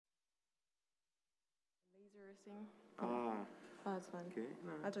everything. Ah. Oh, it's fine. Okay.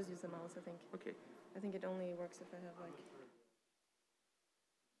 No. I'll just use the mouse, I think. Okay. I think it only works if I have like...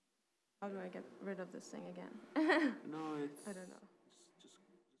 How do I get rid of this thing again? No, it's... I don't know. Just...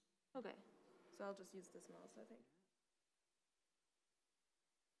 Okay. So I'll just use this mouse, I think.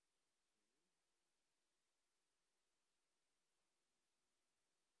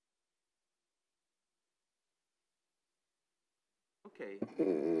 Okay,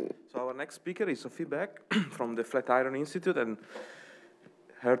 so our next speaker is Sophie BECK from the Flatiron Institute, and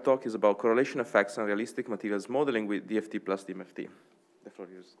her talk is about correlation effects and realistic materials modeling with DFT plus DMFT. The floor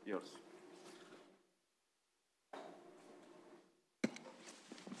is yours.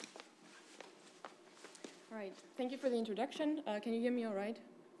 All right, thank you for the introduction. Can you hear me all right?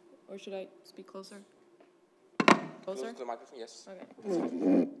 Or should I speak closer? Closer? Close to the microphone, yes.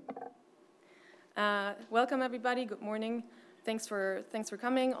 Okay. Welcome, everybody. Good morning. Thanks for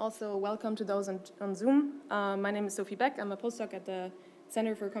coming. Also, welcome to those on Zoom. My name is Sophie BECK. I'm a postdoc at the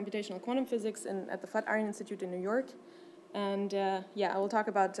Center for Computational Quantum Physics at the Flatiron Institute in New York. And yeah, I will talk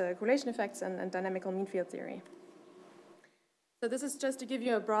about correlation effects and dynamical mean field theory. So this is just to give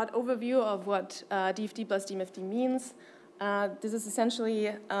you a broad overview of what DFT plus DMFT means. This is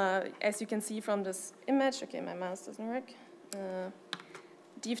essentially, as you can see from this image, okay, my mouse doesn't work.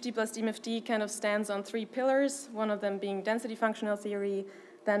 DFT plus DMFT kind of stands on three pillars, one of them being density functional theory,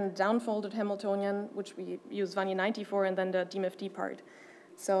 then downfolded Hamiltonian, which we use Wannier 90 for, and then the DMFT part.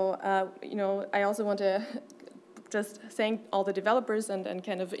 So, you know, I also want to just thank all the developers and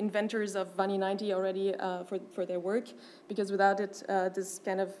kind of inventors of Wannier 90 already for their work, because without it, this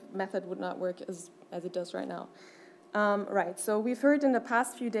kind of method would not work as it does right now. Right, so we've heard in the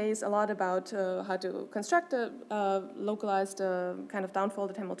past few days a lot about how to construct a localized kind of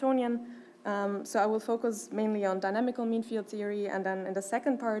downfolded Hamiltonian. So I will focus mainly on dynamical mean field theory, and then in the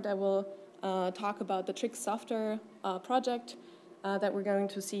second part I will talk about the TRIX software project that we're going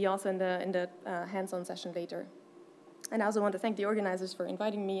to see also in the hands-on session later. And I also want to thank the organizers for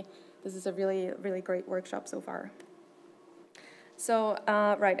inviting me. This is a really, really great workshop so far. So,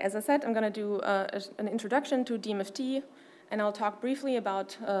 right, as I said, I'm going to do an introduction to DMFT, and I'll talk briefly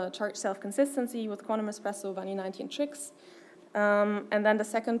about charge self-consistency with quantum espresso, Wannier 90, and TRIX. And then the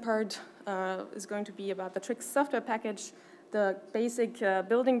second part is going to be about the TRIX software package, the basic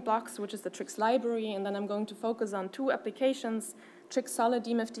building blocks, which is the TRIX library, and then I'm going to focus on two applications, TRIX solid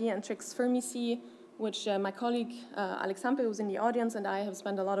DMFT and TRIX Fermi-C, which my colleague Alex Hampe, who's in the audience, and I have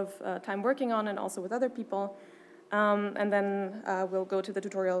spent a lot of time working on, and also with other people. And then we'll go to the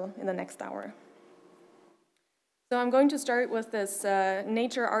tutorial in the next hour. So I'm going to start with this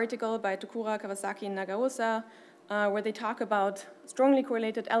Nature article by Tokura, Kawasaki, and Nagaosa, where they talk about strongly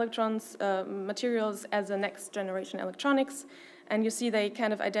correlated electrons, materials as a next generation electronics. And you see they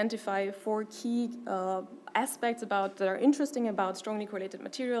kind of identify four key aspects that are interesting about strongly correlated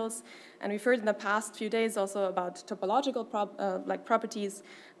materials. And we've heard in the past few days also about topological properties.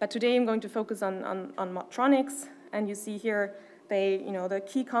 But today I'm going to focus on modtronics. And you see here, the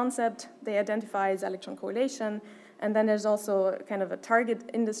key concept they identify is electron correlation. And then there's also kind of a target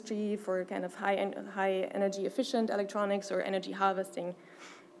industry for kind of high energy efficient electronics or energy harvesting.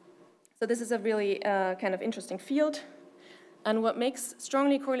 So this is a really kind of interesting field. And what makes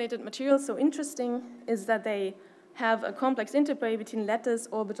strongly correlated materials so interesting is that they have a complex interplay between lattice,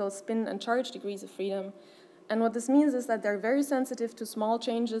 orbital, spin, and charge degrees of freedom. And what this means is that they're very sensitive to small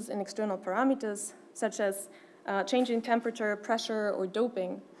changes in external parameters, such as changing temperature, pressure, or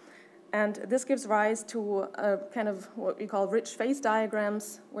doping. And this gives rise to a kind of what we call rich phase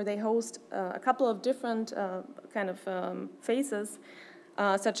diagrams, where they host a couple of different phases,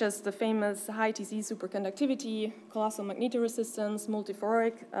 such as the famous high TC superconductivity, colossal magnetoresistance,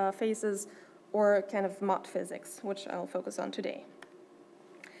 multiphoric phases, or kind of mod physics, which I'll focus on today.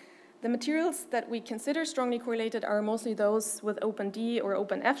 The materials that we consider strongly correlated are mostly those with open D or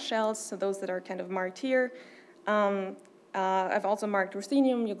open F shells, so those that are kind of marked here. I've also marked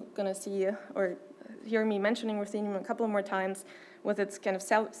ruthenium. You're going to see or hear me mentioning ruthenium a couple more times with its kind of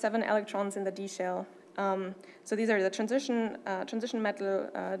 7 electrons in the D shell. So these are the transition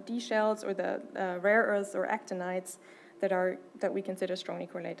metal D shells, or the rare earths or actinides that we consider strongly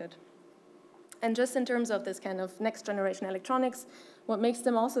correlated. And just in terms of this kind of next generation electronics, what makes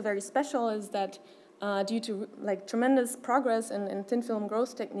them also very special is that due to tremendous progress in thin film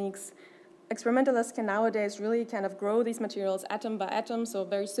growth techniques, experimentalists can nowadays really kind of grow these materials atom by atom, so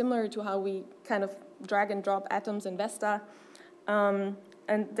very similar to how we kind of drag and drop atoms in VESTA.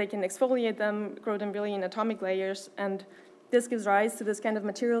 And they can exfoliate them, grow them really in atomic layers, and this gives rise to this kind of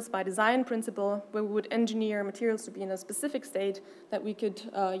materials by design principle, where we would engineer materials to be in a specific state that we could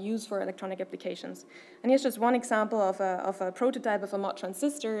use for electronic applications. And here's just one example of a prototype of a MOT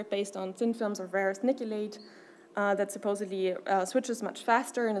transistor based on thin films of rare earth nickelate that supposedly switches much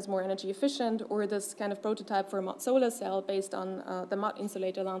faster and is more energy efficient, or this kind of prototype for a MOT solar cell based on the MOT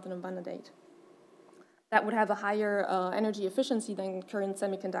insulator lanthanum vanadate. That would have a higher energy efficiency than current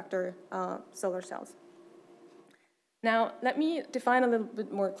semiconductor solar cells. Now, let me define a little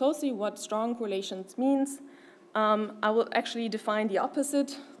bit more closely what strong correlations means. I will actually define the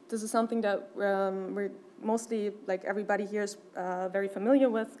opposite. This is something that we're mostly, like everybody here is very familiar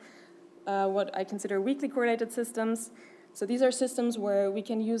with, what I consider weakly correlated systems. So these are systems where we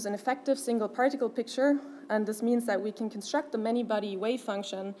can use an effective single particle picture, and this means that we can construct the many-body wave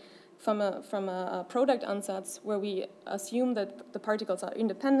function from a product ansatz where we assume that the particles are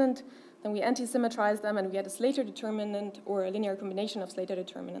independent, then we anti-symmetrize them and we get a Slater determinant or a linear combination of Slater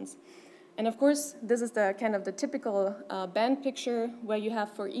determinants. And of course, this is the kind of the typical band picture where you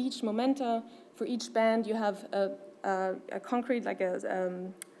have for each momenta, for each band, you have a concrete, like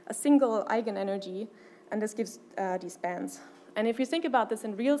a single eigenenergy, and this gives these bands. And if you think about this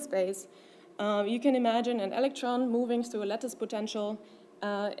in real space, you can imagine an electron moving through a lattice potential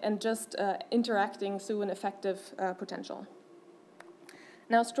and just interacting through an effective potential.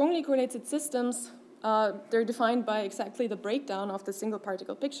 Now, strongly correlated systems, they're defined by exactly the breakdown of the single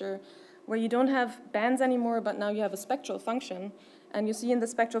particle picture, where you don't have bands anymore, but now you have a spectral function. And you see in the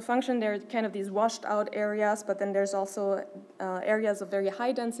spectral function, there are kind of these washed out areas, but then there's also areas of very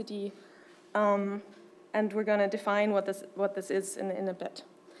high density. And we're going to define what this is in a bit.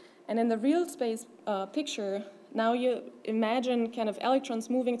 And in the real space picture, now you imagine kind of electrons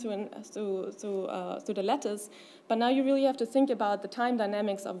moving through the lattice, but now you really have to think about the time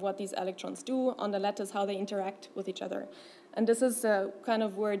dynamics of what these electrons do on the lattice, how they interact with each other. And this is kind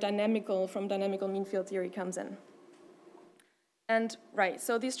of where from dynamical mean field theory comes in. And right,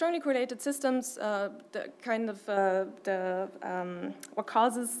 so these strongly correlated systems, what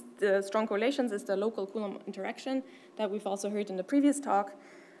causes the strong correlations is the local Coulomb interaction that we've also heard in the previous talk.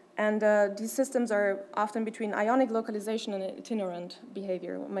 And these systems are often between ionic localization and itinerant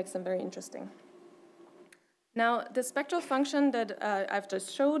behavior, what makes them very interesting. Now, the spectral function that I've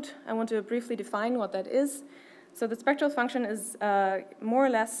just showed, I want to briefly define what that is. So the spectral function is more or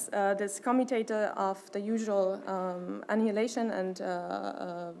less this commutator of the usual annihilation and,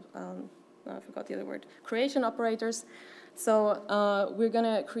 I forgot the other word, creation operators. So we're going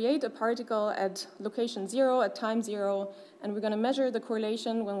to create a particle at location 0, at time 0, and we're going to measure the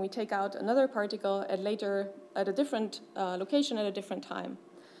correlation when we take out another particle at a different location at a different time.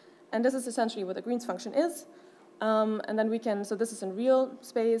 And this is essentially what the Green's function is. And then we can, so this is in real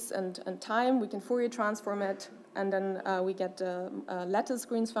space and time, we can Fourier transform it, and then we get a lattice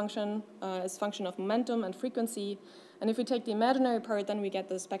Green's function as function of momentum and frequency. And if we take the imaginary part, then we get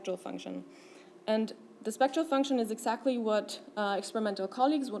the spectral function. And the spectral function is exactly what experimental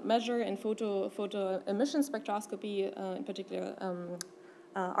colleagues would measure in photo emission spectroscopy, in particular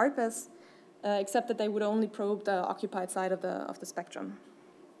ARPAS, except that they would only probe the occupied side of the spectrum.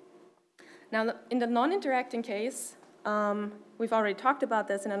 Now, in the non-interacting case, we've already talked about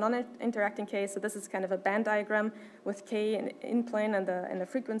this. In a non-interacting case, so this is kind of a band diagram with K in plane and the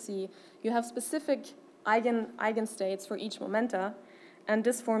frequency. You have specific eigenstates for each momenta, and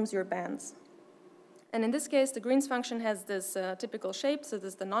this forms your bands. And in this case, the Green's function has this typical shape. So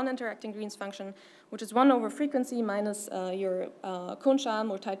this is the non-interacting Green's function, which is 1 over frequency minus your Kohn-Sham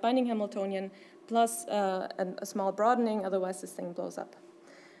or tight binding Hamiltonian plus a small broadening, otherwise this thing blows up.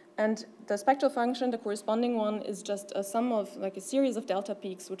 And the spectral function, the corresponding one, is just a sum of like a series of delta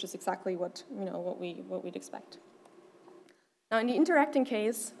peaks, which is exactly what we'd expect. Now, in the interacting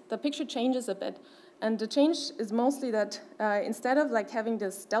case, the picture changes a bit. And the change is mostly that instead of like having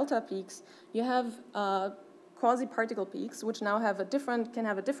this delta peaks, you have quasi-particle peaks, which now can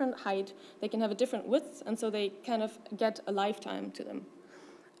have a different height, they can have a different width, and so they kind of get a lifetime to them.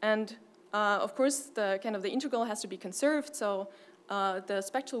 And of course, the integral has to be conserved, so the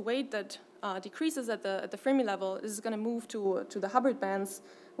spectral weight that decreases at the Fermi level is going to move to the Hubbard bands,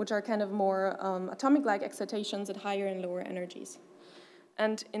 which are kind of more atomic-like excitations at higher and lower energies.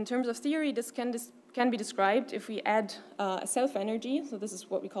 And in terms of theory, this can can be described if we add a self-energy. So this is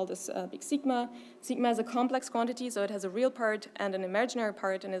what we call this big sigma. Sigma is a complex quantity, so it has a real part and an imaginary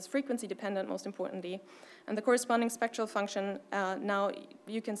part, and is frequency dependent, most importantly. And the corresponding spectral function, now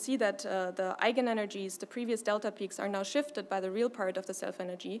you can see that the eigenenergies, the previous delta peaks, are now shifted by the real part of the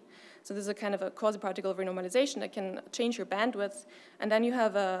self-energy. So this is a kind of a quasi-particle renormalization that can change your bandwidth. And then you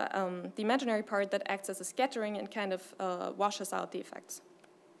have the imaginary part that acts as a scattering and kind of washes out the effects.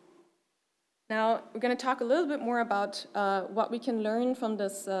 Now, we're going to talk a little bit more about what we can learn from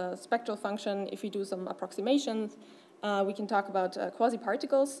this spectral function if we do some approximations. We can talk about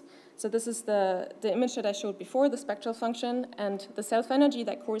quasi-particles. So this is the image that I showed before, the spectral function, and the self-energy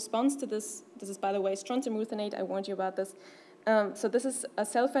that corresponds to this. This is, by the way, strontium ruthenate. I warned you about this. So this is a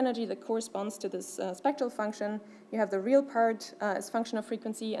self-energy that corresponds to this spectral function. You have the real part as function of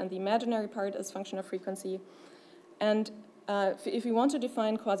frequency, and the imaginary part as function of frequency. And if we want to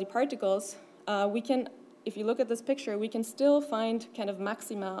define quasi-particles, we can, if you look at this picture, we can still find kind of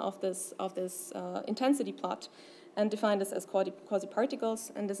maxima of this intensity plot and define this as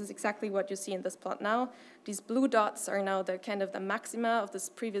quasi-particles, and this is exactly what you see in this plot now. These blue dots are now the kind of the maxima of this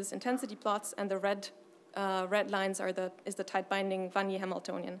previous intensity plots, and the red lines is the tight binding Wannier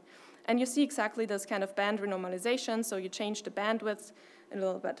Hamiltonian. And you see exactly this kind of band renormalization, so you change the bandwidth a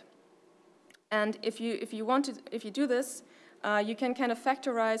little bit. And if you do this, you can kind of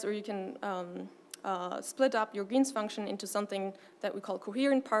factorize, or you can split up your Green's function into something that we call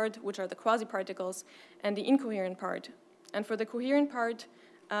coherent part, which are the quasi-particles, and the incoherent part. And for the coherent part,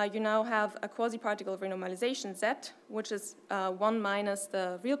 you now have a quasi-particle renormalization Z, which is 1 minus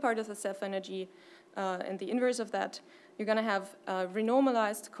the real part of the self-energy, and the inverse of that. You're going to have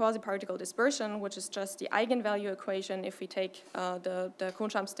renormalized quasi-particle dispersion, which is just the eigenvalue equation if we take the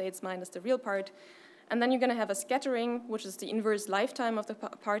Kohn-Sham states minus the real part. And then you're going to have a scattering, which is the inverse lifetime of the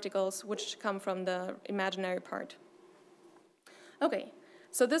particles, which come from the imaginary part. Okay,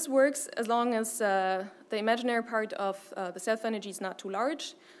 so this works as long as the imaginary part of the self-energy is not too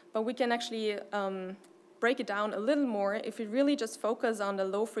large, but we can actually break it down a little more if we really just focus on the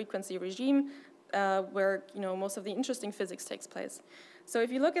low-frequency regime where most of the interesting physics takes place. So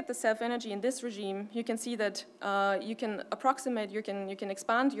if you look at the self-energy in this regime, you can see that you can approximate, you can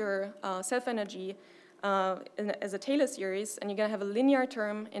expand your self-energy as a Taylor series, and you're going to have a linear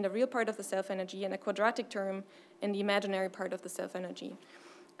term in the real part of the self-energy and a quadratic term in the imaginary part of the self-energy.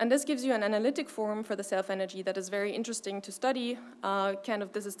 And this gives you an analytic form for the self-energy that is very interesting to study.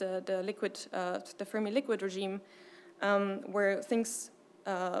 This is the Fermi liquid regime, where things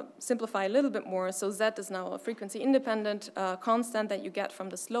simplify a little bit more. So Z is now a frequency independent constant that you get from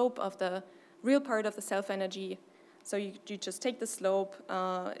the slope of the real part of the self-energy. So you just take the slope,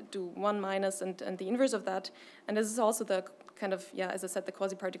 do 1 minus and the inverse of that. And this is also the kind of, as I said, the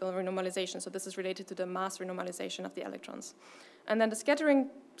quasi-particle renormalization. So this is related to the mass renormalization of the electrons. And then the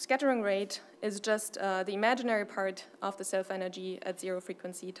scattering rate is just the imaginary part of the self-energy at 0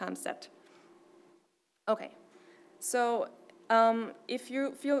 frequency times Z. Okay, so if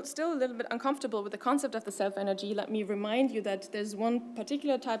you feel still a little bit uncomfortable with the concept of the self-energy, let me remind you that there's one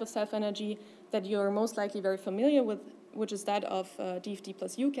particular type of self-energy that you're most likely very familiar with, which is that of DFT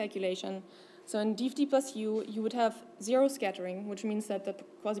plus U calculation. So in DFT plus U, you would have 0 scattering, which means that the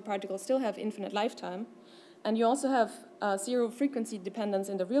quasi-particles still have infinite lifetime. And you also have 0 frequency dependence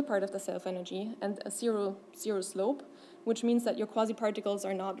in the real part of the self-energy and a zero slope, which means that your quasi-particles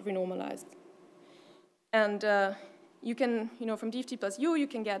are not renormalized. And you can, from DFT plus U, you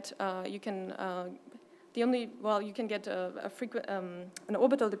can get, you can get an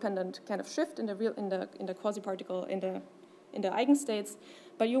orbital-dependent kind of shift in the quasi-particle in the eigenstates,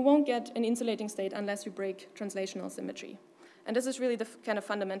 but you won't get an insulating state unless you break translational symmetry. And this is really the kind of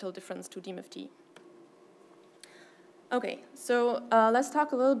fundamental difference to DMFT. Okay, so let's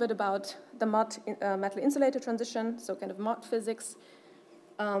talk a little bit about the metal insulator transition, so kind of Mott physics.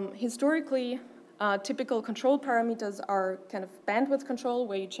 Historically, typical control parameters are kind of bandwidth control,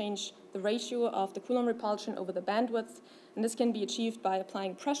 where you change the ratio of the Coulomb repulsion over the bandwidth, and this can be achieved by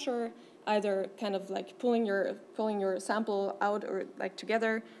applying pressure, either kind of like pulling your sample out or like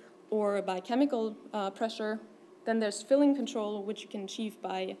together, or by chemical pressure. Then there's filling control, which you can achieve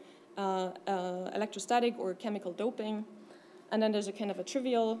by electrostatic or chemical doping. And then there's a kind of a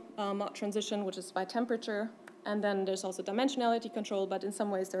trivial Mott transition, which is by temperature. And then there's also dimensionality control, but in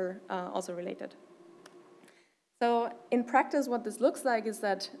some ways they're also related. So in practice, what this looks like is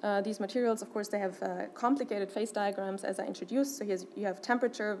that these materials, of course, they have complicated phase diagrams, as I introduced. So you have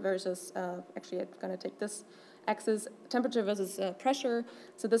temperature versus, actually I'm going to take this axis, temperature versus pressure.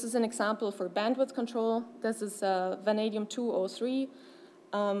 So this is an example for bandwidth control. This is vanadium 203.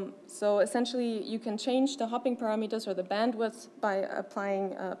 So essentially, you can change the hopping parameters or the bandwidth by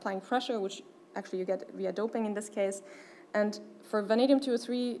applying pressure, which actually you get via doping in this case. And for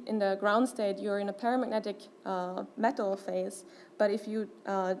vanadium-203 in the ground state, you're in a paramagnetic metal phase. But if you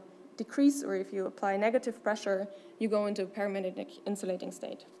decrease or if you apply negative pressure, you go into a paramagnetic insulating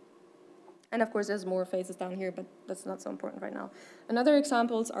state. And of course, there's more phases down here, but that's not so important right now. Another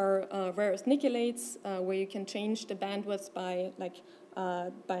examples are rare earth nickelates, where you can change the bandwidth by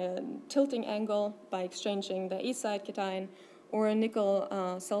a tilting angle by exchanging the A-side cation, or a nickel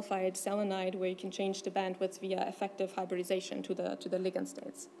sulfide selenide, where you can change the bandwidth via effective hybridization to the ligand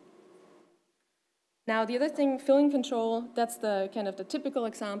states. Now, the other thing, filling control, that's the kind of the typical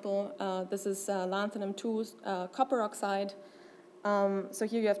example. This is lanthanum-2 copper oxide. So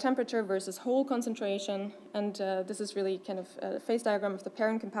here you have temperature versus hole concentration, and this is really kind of a phase diagram of the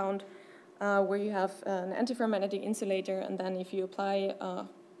parent compound, where you have an antiferromagnetic insulator, and then if you apply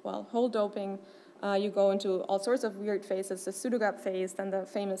hole doping, you go into all sorts of weird phases, the pseudogap phase, then the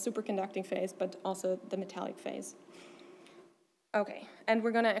famous superconducting phase, but also the metallic phase. Okay, and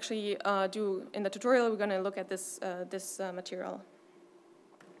we're going to actually in the tutorial, we're going to look at this material.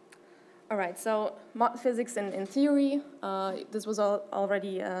 All right, so mod physics in theory, this was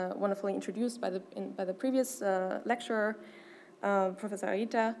already wonderfully introduced by the previous lecturer, Professor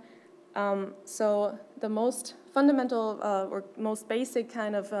Arita. So the most fundamental or most basic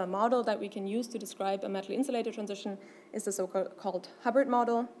kind of model that we can use to describe a metal insulator transition is the so-called Hubbard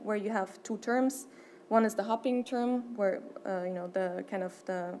model, where you have two terms. One is the hopping term, where the kind of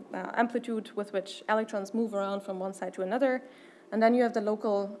the amplitude with which electrons move around from one side to another. And then you have the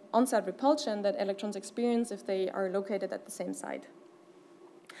local on-site repulsion that electrons experience if they are located at the same site.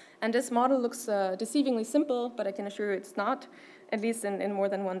 And this model looks deceivingly simple, but I can assure you it's not, at least in more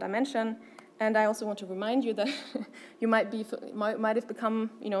than one dimension. And I also want to remind you that you might have become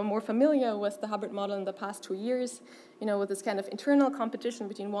more familiar with the Hubbard model in the past 2 years, with this kind of internal competition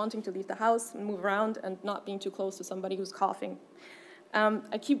between wanting to leave the house and move around and not being too close to somebody who's coughing.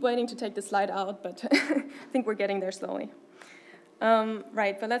 I keep waiting to take the slide out, but I think we're getting there slowly.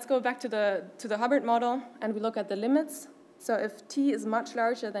 Right, but let's go back to the Hubbard model, and we look at the limits. So if T is much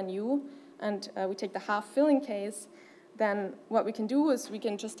larger than U, and we take the half filling case, then what we can do is we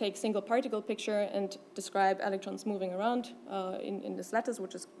can just take single particle picture and describe electrons moving around in this lattice,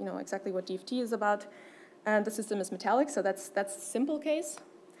 which is exactly what DFT is about. And the system is metallic, so that's a simple case.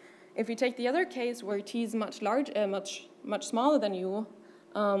 If we take the other case where T is much smaller than U,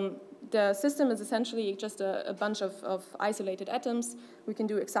 the system is essentially just a bunch of isolated atoms. We can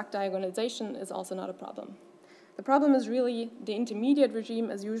do exact diagonalization, is also not a problem. The problem is really the intermediate regime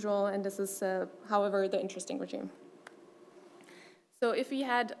as usual, and this is, however, the interesting regime. So if we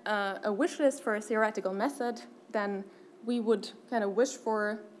had a wish list for a theoretical method, then we would kind of wish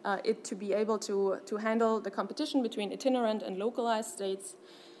for it to be able to handle the competition between itinerant and localized states.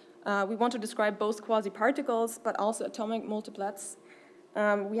 We want to describe both quasi-particles, but also atomic multiplets.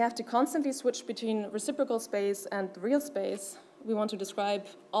 We have to constantly switch between reciprocal space and real space. We want to describe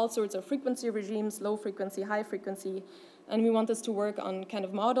all sorts of frequency regimes, low frequency, high frequency, and we want this to work on kind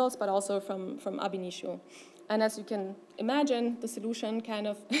of models, but also from ab initio. And as you can imagine, the solution kind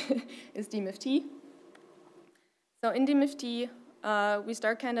of is DMFT. So in DMFT, we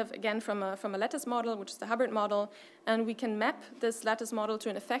start kind of, again, from a lattice model, which is the Hubbard model, and we can map this lattice model to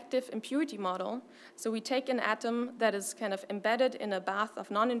an effective impurity model. So we take an atom that is kind of embedded in a bath of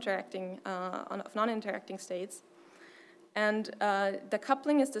non-interacting states, and the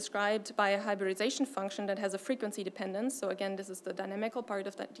coupling is described by a hybridization function that has a frequency dependence. So again, this is the dynamical part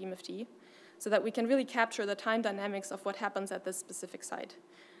of that DMFT, so that we can really capture the time dynamics of what happens at this specific site.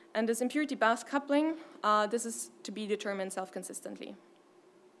 And this impurity bath coupling, this is to be determined self-consistently.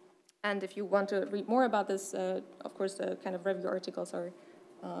 And if you want to read more about this, of course, the kind of review articles are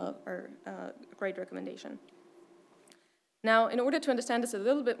a great recommendation. Now, in order to understand this a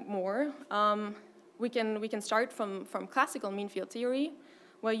little bit more, we can start from classical mean field theory,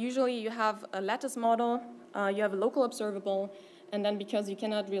 where usually you have a lattice model, you have a local observable, and then because you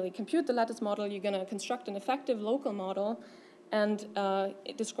cannot really compute the lattice model, you're going to construct an effective local model and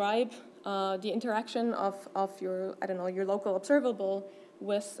describe the interaction of your, your local observable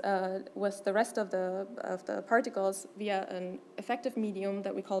with the rest of the particles via an effective medium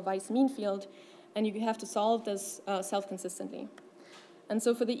that we call Weiss mean field, and you have to solve this self-consistently. And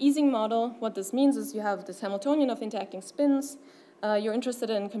so for the Ising model, what this means is you have this Hamiltonian of interacting spins. You're interested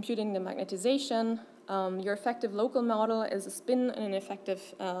in computing the magnetization. Your effective local model is a spin in an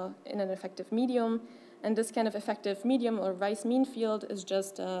effective medium, and this kind of effective medium or Weiss mean field is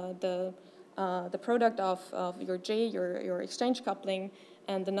just the product of your J, your exchange coupling,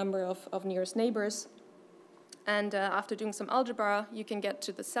 and the number of nearest neighbors. And after doing some algebra, you can get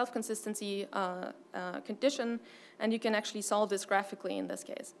to the self-consistency condition, and you can actually solve this graphically in this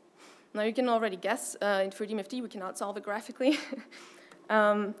case. Now you can already guess, for DMFT we cannot solve it graphically.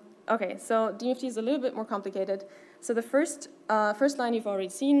 Okay, so DMFT is a little bit more complicated. So the first line you've already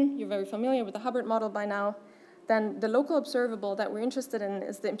seen, you're very familiar with the Hubbard model by now. Then the local observable that we're interested in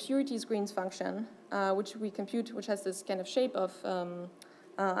is the impurities Green's function, which we compute, which has this kind of shape of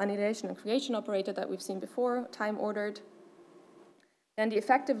annihilation and creation operator that we've seen before, time ordered. Then the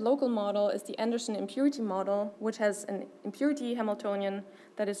effective local model is the Anderson impurity model, which has an impurity Hamiltonian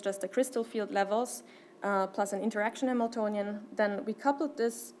that is just the crystal field levels plus an interaction Hamiltonian. Then we coupled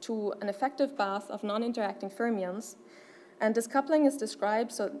this to an effective bath of non-interacting fermions. And this coupling is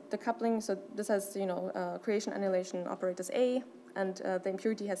described, so the coupling, so this has, creation annihilation operators A, and the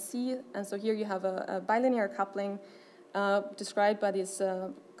impurity has C, and so here you have a bilinear coupling described by these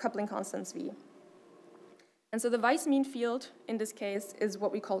coupling constants V. And so the Weiss-mean field in this case is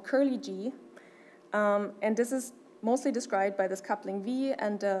what we call curly G, and this is mostly described by this coupling V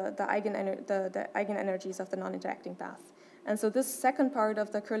and the eigenenergies of the non-interacting bath. And so this second part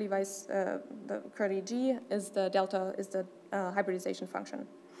of the curly Weiss, the curly G, is the delta, is the hybridization function.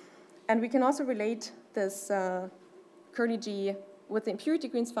 And we can also relate this curly G with the impurity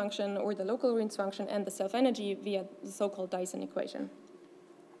Green's function or the local Green's function and the self-energy via the so-called Dyson equation.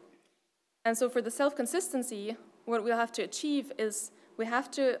 And so for the self-consistency, what we'll have to achieve is we have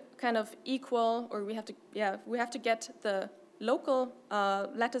to kind of equal, or we have to get the local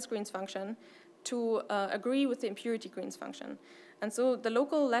lattice Green's function to agree with the impurity Green's function. And so the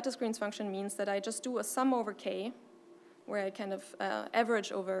local lattice Green's function means that I just do a sum over K, where I kind of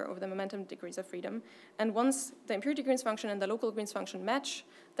average over the momentum degrees of freedom. And once the impurity Green's function and the local Green's function match,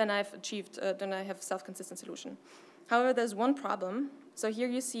 then I've achieved, then I have self-consistent solution. However, there's one problem. So here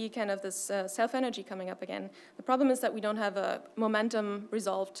you see kind of this self-energy coming up again. The problem is that we don't have a momentum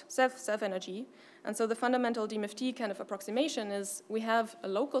resolved self-energy. And so the fundamental DMFT kind of approximation is we have a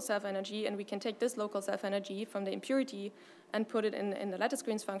local self-energy, and we can take this local self-energy from the impurity and put it in the lattice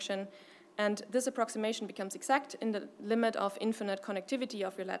Green's function. And this approximation becomes exact in the limit of infinite connectivity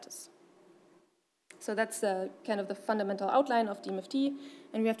of your lattice. So that's kind of the fundamental outline of DMFT,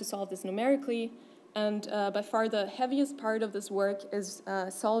 and we have to solve this numerically. And by far the heaviest part of this work is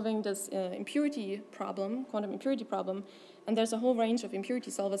solving this impurity problem, quantum impurity problem. And there's a whole range of impurity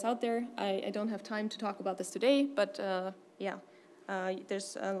solvers out there. I don't have time to talk about this today, but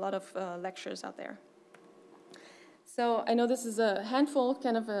there's a lot of lectures out there. So I know this is a handful,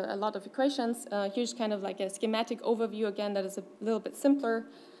 kind of a lot of equations. Here's kind of like a schematic overview again that is a little bit simpler.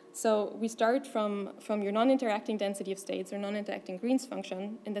 So we start from your non-interacting density of states, or non-interacting Green's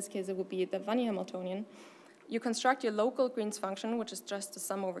function. In this case, it would be the Wannier Hamiltonian. You construct your local Green's function, which is just the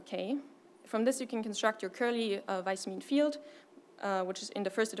sum over K. From this, you can construct your curly Weiss-mean field, which is in the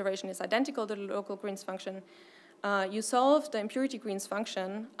first iteration is identical to the local Green's function. You solve the impurity Green's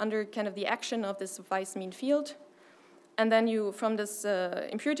function under kind of the action of this Weiss-mean field. And then you, from this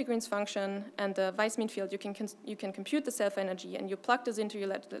impurity Green's function and the Weiss-mean field, you can compute the self-energy, and you plug this into your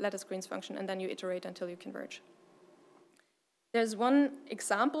lattice Green's function, and then you iterate until you converge. There's one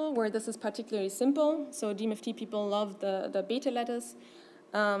example where this is particularly simple. So DMFT people love the beta lattice.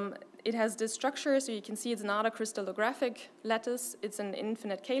 It has this structure, so you can see it's not a crystallographic lattice. It's an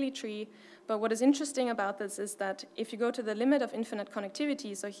infinite Cayley tree. But what is interesting about this is that if you go to the limit of infinite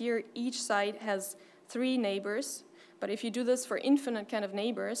connectivity, so here each side has 3 neighbors. But if you do this for infinite kind of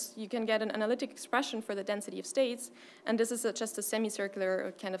neighbors, you can get an analytic expression for the density of states. And this is just a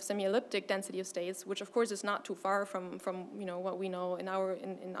semicircular, kind of semi-elliptic density of states, which of course is not too far from what we know in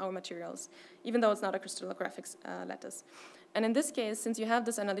our materials, even though it's not a crystallographic lattice. And in this case, since you have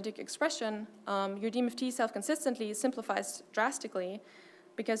this analytic expression, your DMFT self-consistently simplifies drastically,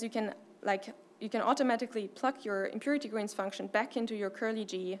 because you can automatically plug your impurity Green's function back into your curly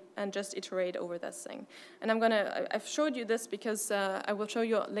G and just iterate over this thing. And I've showed you this because I will show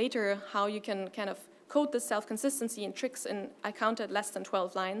you later how you can kind of code this self-consistency in tricks, and I counted less than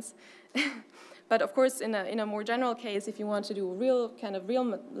 12 lines. But of course, in a more general case, if you want to do real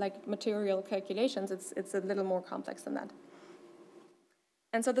material calculations, it's a little more complex than that.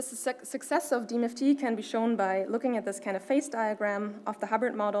 And so the success of DMFT can be shown by looking at this kind of phase diagram of the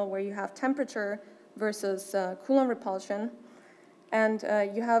Hubbard model, where you have temperature versus Coulomb repulsion. And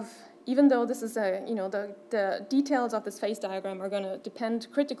you have, even though this is the details of this phase diagram are going to depend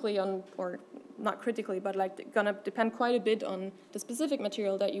critically on, or not critically, but going to depend quite a bit on the specific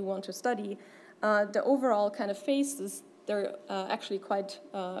material that you want to study, the overall kind of phases, they're actually quite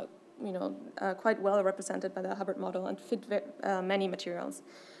quite well represented by the Hubbard model and fit many materials.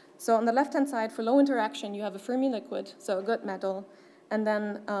 So on the left-hand side, for low interaction, you have a Fermi liquid, so a good metal. And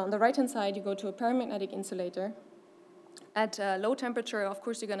then on the right-hand side, you go to a paramagnetic insulator. At low temperature, of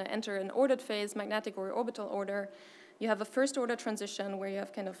course, you're going to enter an ordered phase, magnetic or orbital order. You have a first-order transition where you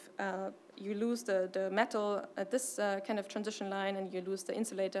have kind of, you lose the metal at this kind of transition line, and you lose the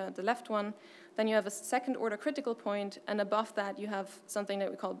insulator at the left one. Then you have a second-order critical point, and above that, you have something that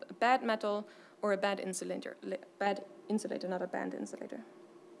we call a bad metal or a bad insulator, not a band insulator.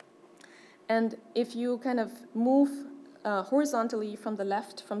 And if you kind of move horizontally from the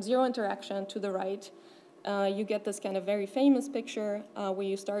left, from zero interaction to the right, you get this kind of very famous picture where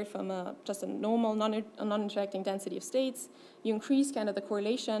you start from just a normal non-interacting density of states. You increase kind of the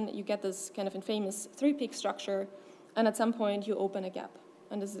correlation. You get this kind of infamous three-peak structure. And at some point, you open a gap.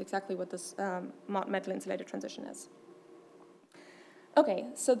 And this is exactly what this metal insulator transition is. OK,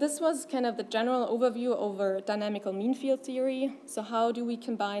 so this was kind of the general overview over dynamical mean field theory. So how do we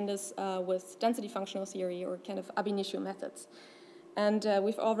combine this with density functional theory or kind of ab initio methods? And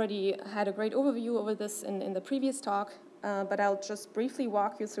we've already had a great overview over this in the previous talk, but I'll just briefly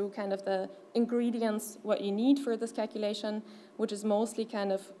walk you through kind of the ingredients, what you need for this calculation, which is mostly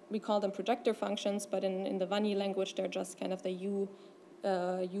kind of, we call them projector functions, but in the Wannier language, they're just kind of the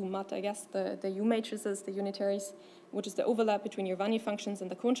U-mat, I guess, the U matrices, the unitaries, which is the overlap between your Wannier functions and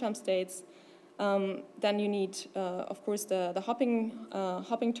the Kohn-Sham states. Then you need, of course, the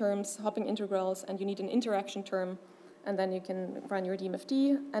hopping terms, hopping integrals, and you need an interaction term. And then you can run your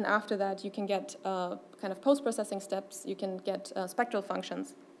DMFT, and after that you can get kind of post-processing steps, you can get spectral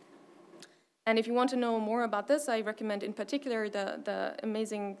functions. And if you want to know more about this, I recommend in particular the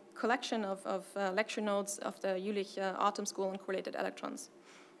amazing collection of lecture notes of the Jülich Autumn School on correlated electrons.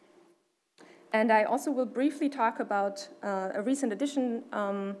 And I also will briefly talk about a recent addition,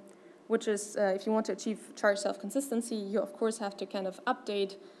 which is if you want to achieve charge self-consistency, you of course have to kind of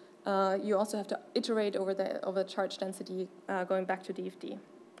update. You also have to iterate over the charge density going back to DFT.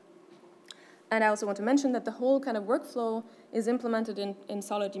 And I also want to mention that the whole kind of workflow is implemented in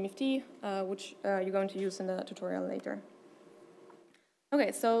solid DMFT, which you're going to use in the tutorial later.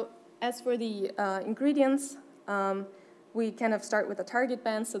 OK, so as for the ingredients, we kind of start with the target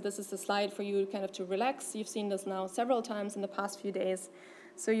band. So this is a slide for you kind of to relax. You've seen this now several times in the past few days.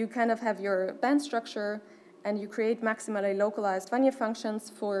 So you kind of have your band structure, and you create maximally localized Wannier functions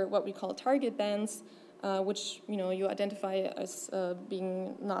for what we call target bands, which you identify as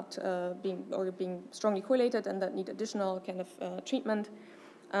being strongly correlated and that need additional kind of treatment.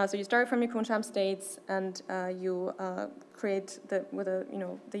 So you start from your Kohn-Sham states, and you create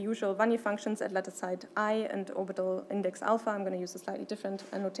the usual Wannier functions at lattice site I and orbital index alpha. I'm going to use a slightly different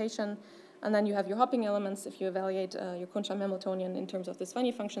notation. And then you have your hopping elements if you evaluate your Kohn-Sham Hamiltonian in terms of these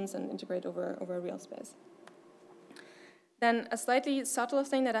Wannier functions and integrate over a real space. Then a slightly subtler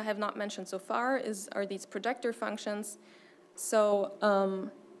thing that I have not mentioned so far are these projector functions. So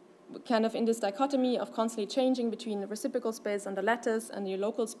kind of in this dichotomy of constantly changing between the reciprocal space on the lattice and your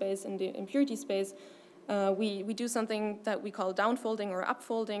local space and the impurity space, we do something that we call downfolding or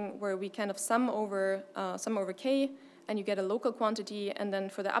upfolding, where we kind of sum over K, and you get a local quantity, and then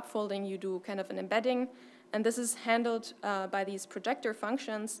for the upfolding, you do kind of an embedding. And this is handled by these projector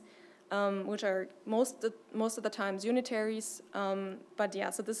functions, which are most of the times unitaries. But yeah,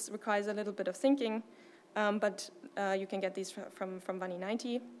 so this requires a little bit of thinking, but you can get these from Wannier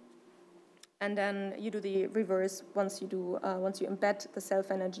 90. And then you do the reverse once you embed the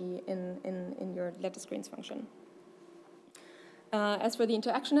self-energy in your lattice Green's function. As for the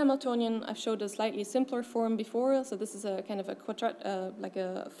interaction Hamiltonian, I've showed a slightly simpler form before. So this is a kind of a like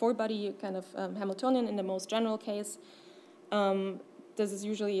a four-body kind of Hamiltonian in the most general case. This is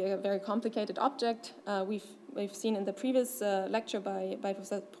usually a very complicated object. We've seen in the previous lecture by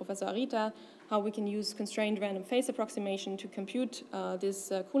Professor Arita how we can use constrained random phase approximation to compute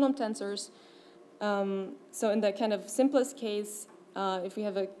these Coulomb tensors. So in the kind of simplest case, if we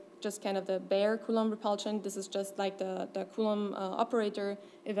have just kind of the bare Coulomb repulsion, this is just like the Coulomb operator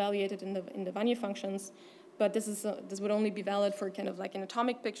evaluated in the Wannier functions. But this would only be valid for kind of like an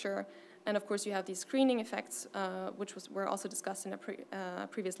atomic picture. And of course, you have these screening effects, which were also discussed in a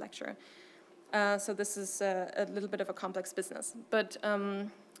previous lecture. So this is a little bit of a complex business. But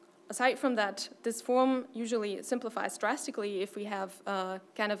aside from that, this form usually simplifies drastically if we have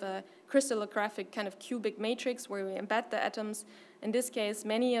kind of a crystallographic kind of cubic matrix where we embed the atoms. In this case,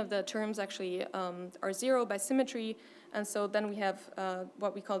 many of the terms actually are zero by symmetry. And so then we have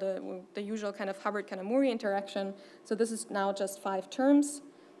what we call the usual kind of Hubbard-Kanamori interaction. So this is now just 5 terms.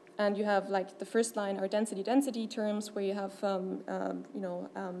 And you have like the first line are density terms where you have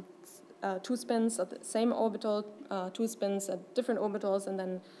two spins at the same orbital, two spins at different orbitals, and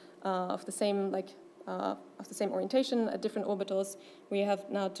then of the same orientation at different orbitals. We have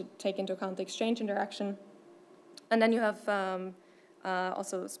now to take into account the exchange interaction, and then you have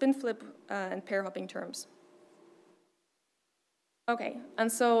also spin flip and pair hopping terms. Okay, and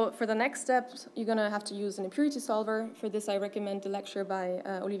so for the next step, you're going to have to use an impurity solver. For this, I recommend the lecture by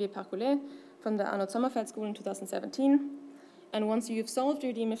Olivier Parcoulet from the Arnold Sommerfeld School in 2017. And once you've solved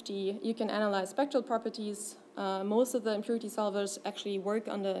your DMFT, you can analyze spectral properties. Most of the impurity solvers actually work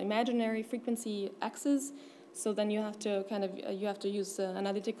on the imaginary frequency axis. So then you have to use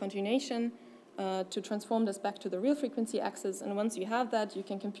analytic continuation to transform this back to the real frequency axis. And once you have that, you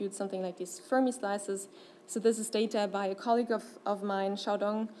can compute something like these Fermi slices. So this is data by a colleague of mine,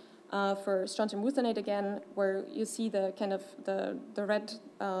 Xiaodong, for strontium wuthenate again, where you see the the red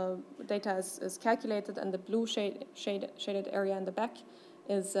data is calculated, and the blue shaded area in the back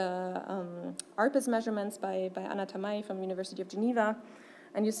is ARPAS measurements by Anna Tamay from the University of Geneva.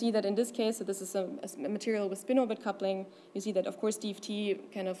 And you see that in this case, so this is a material with spin-orbit coupling. You see that, of course, DFT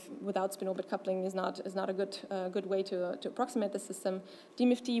without spin-orbit coupling is not a good way to approximate the system.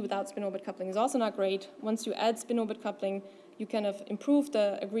 DMFT without spin-orbit coupling is also not great. Once you add spin-orbit coupling, you improve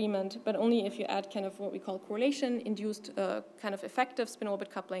the agreement, but only if you add what we call correlation-induced effective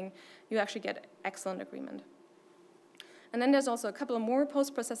spin-orbit coupling, you actually get excellent agreement. And then there's also a couple of more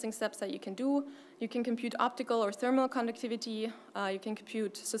post-processing steps that you can do. You can compute optical or thermal conductivity. You can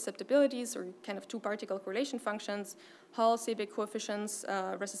compute susceptibilities or two-particle correlation functions, Hall, Seebeck coefficients,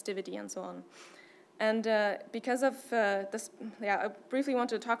 resistivity, and so on. And because of this, I briefly want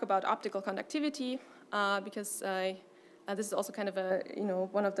to talk about optical conductivity because this is also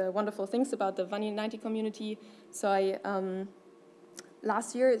one of the wonderful things about the Wannier 90 community. So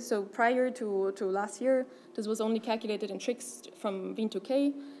last year, so prior to last year, this was only calculated in tricks from Wien to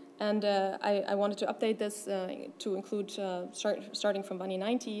K, and I wanted to update this to include starting from Wannier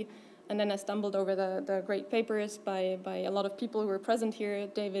 90, and then I stumbled over the great papers by a lot of people who were present here,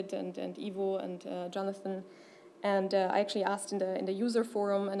 David and Ivo and Jonathan, and I actually asked in the user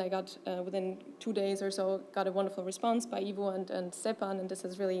forum, and I got within 2 days or so got a wonderful response by Ivo and Stepan, and this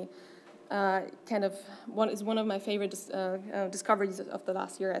is really one of my favorite discoveries of the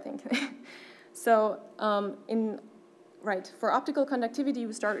last year, I think. So for optical conductivity,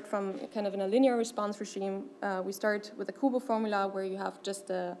 we start from in a linear response regime. We start with a Kubo formula where you have just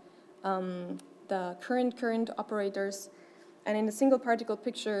the current operators, and in the single particle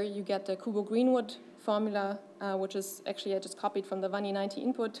picture, you get the Kubo-Greenwood formula, which is actually I just copied from the Wannier 90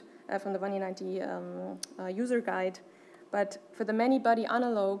 input, from the Wannier 90 user guide. But for the many-body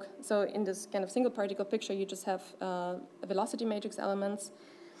analog, so in this single particle picture, you just have velocity matrix elements.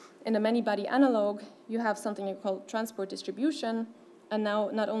 In the many-body analog, you have something called transport distribution. And now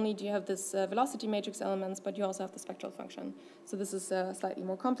not only do you have this velocity matrix elements, but you also have the spectral function. So this is slightly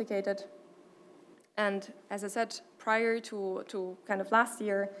more complicated. And as I said, prior to last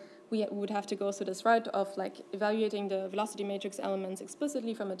year, we would have to go through this route of evaluating the velocity matrix elements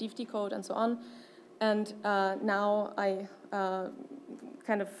explicitly from a DFT code and so on. And now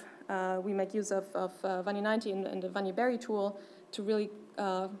we make use of Wannier 90 and the Wannier Berry tool to really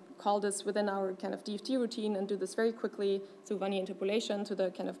call this within our DFT routine and do this very quickly through Wannier interpolation to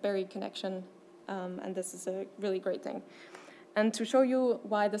the Berry connection. And this is a really great thing. And to show you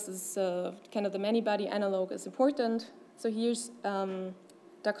why this is the many-body analog is important, so here's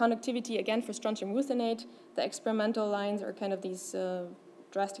the conductivity again for strontium wuthenate. The experimental lines are these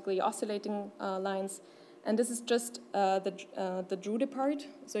drastically oscillating lines, and this is just the Drude part.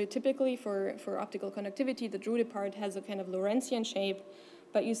 So typically for optical conductivity, the Drude part has a Lorentzian shape,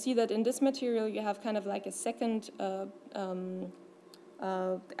 but you see that in this material you have a second,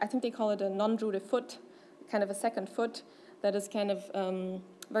 I think they call it a non-Drude foot, a second foot that is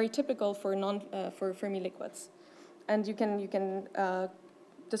very typical for Fermi liquids, and you can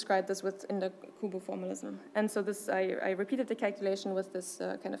describe this within the Kubo formalism. And so this, I repeated the calculation with this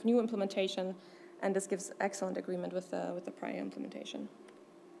new implementation, and this gives excellent agreement with the prior implementation.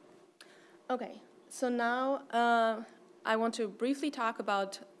 Okay, so now I want to briefly talk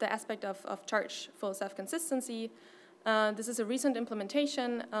about the aspect of charge full self-consistency. This is a recent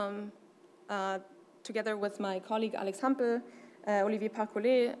implementation together with my colleague Alex Hampel, Olivier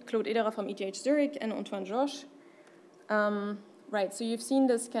Parcoulet, Claude Ederer from ETH Zurich, and Antoine Georges. Right, so you've seen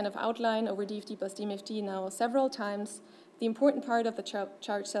this outline over DFT plus DMFT now several times. The important part of the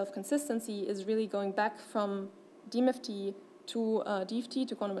charge self-consistency is really going back from DMFT to DFT,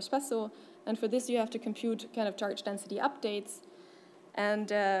 to quantum espresso, and for this you have to compute charge density updates.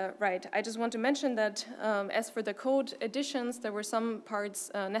 And right, I just want to mention that as for the code additions, there were some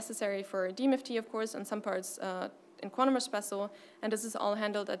parts necessary for DMFT, of course, and some parts in quantum espresso, and this is all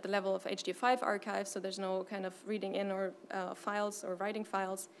handled at the level of HDF5 archive, so there's no kind of reading in or files or writing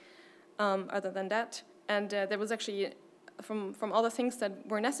files other than that. And there was actually, from all the things that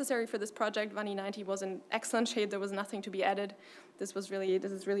were necessary for this project, Wannier 90 was in excellent shape. There was nothing to be added. This is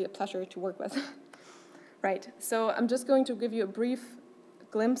really a pleasure to work with. Right, so I'm just going to give you a brief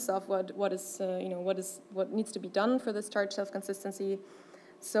glimpse of what needs to be done for this charge self-consistency.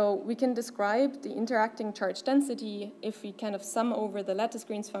 So we can describe the interacting charge density if we kind of sum over the lattice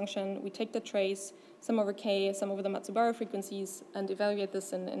Green's function, we take the trace, sum over k, sum over the Matsubara frequencies, and evaluate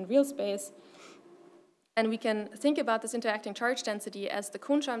this in real space. And we can think about this interacting charge density as the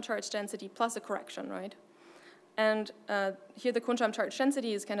Kohn-Sham charge density plus a correction, right? And here the Kohn-Sham charge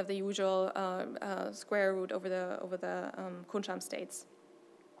density is kind of the usual square root over the Kohn-Sham states.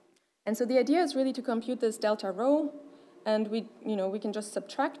 And so the idea is really to compute this delta rho, and we can just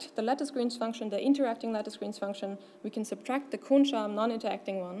subtract the lattice Green's function, the interacting lattice Green's function. We can subtract the Kohn-Sham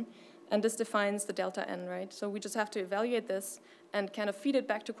non-interacting one, and this defines the delta n, right? So we just have to evaluate this and kind of feed it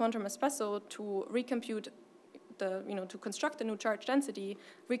back to quantum espresso to recompute to construct the new charge density,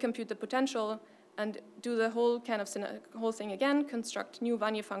 recompute the potential, and do the whole thing again, construct new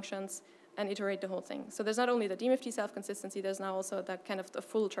Wannier functions, and iterate the whole thing. So there's not only the DMFT self-consistency, there's now also that kind of the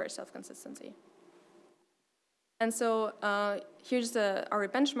full charge self-consistency. And so here's our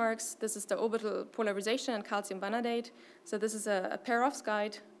benchmarks. This is the orbital polarization and calcium vanadate. So this is a pair-offs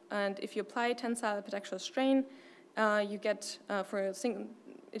guide, and if you apply tensile petexual strain, you get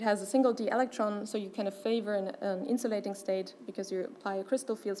it has a single d electron, so you kind of favor an insulating state because you apply a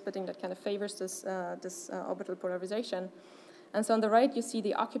crystal field splitting that kind of favors this orbital polarization. And so on the right, you see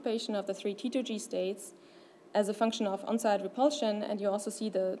the occupation of the 3 T2G states as a function of on-side repulsion, and you also see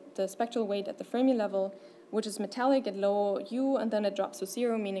the spectral weight at the Fermi level, which is metallic at low U, and then it drops to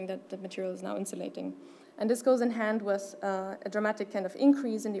 0, meaning that the material is now insulating. And this goes in hand with a dramatic kind of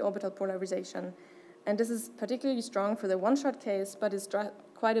increase in the orbital polarization. And this is particularly strong for the one-shot case, but is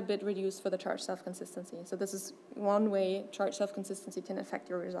quite a bit reduced for the charge self-consistency. So this is one way charge self-consistency can affect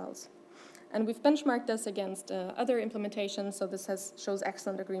your results. And we've benchmarked this against other implementations, so this shows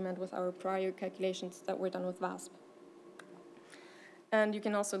excellent agreement with our prior calculations that were done with VASP. And you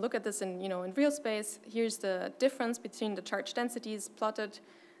can also look at this in real space. Here's the difference between the charge densities plotted.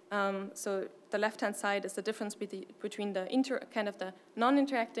 So the left-hand side is the difference between the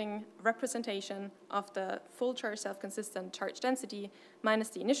non-interacting representation of the full charge self-consistent charge density minus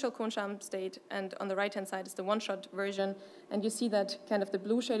the initial Kohn-Sham state, and on the right-hand side is the one-shot version. And you see that kind of the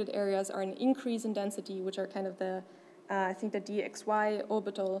blue shaded areas are an increase in density, which are kind of I think the dxy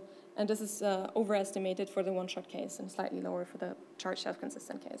orbital, and this is overestimated for the one-shot case and slightly lower for the charge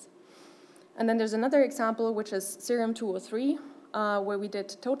self-consistent case. And then there's another example, which is Serum 203, where we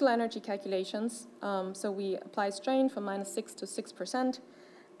did total energy calculations. So we apply strain from -6 to 6%,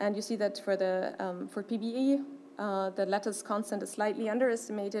 and you see that for PBE, the lattice constant is slightly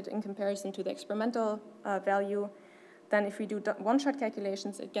underestimated in comparison to the experimental value. Then if we do one-shot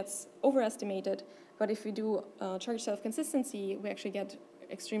calculations, it gets overestimated. But if we do charge self-consistency, we actually get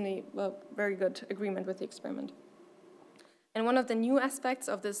very good agreement with the experiment. And one of the new aspects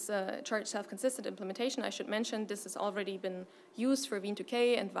of this charge self-consistent implementation, I should mention, this has already been used for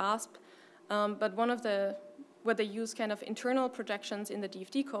Wien2K and VASP, but where they use kind of internal projections in the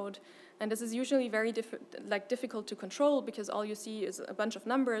DFT code, and this is usually very difficult to control because all you see is a bunch of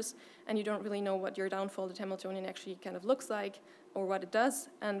numbers, and you don't really know what your downfolded Hamiltonian actually kind of looks like or what it does.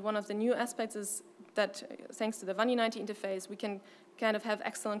 And one of the new aspects is that thanks to the Wannier 90 interface, we can kind of have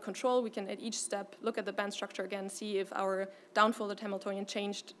excellent control. We can at each step look at the band structure again, see if our downfolded Hamiltonian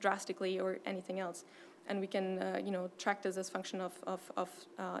changed drastically or anything else, and we can track this as function of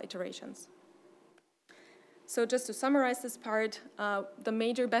iterations. So just to summarize this part, the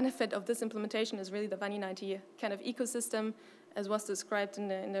major benefit of this implementation is really the Wannier 90 kind of ecosystem, as was described in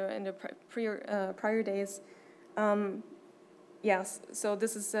the prior days. Yes, so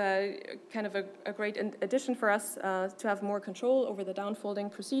this is kind of a great addition for us to have more control over the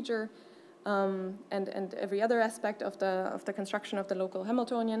downfolding procedure and every other aspect of the construction of the local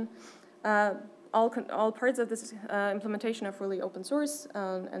Hamiltonian. All parts of this implementation are fully open source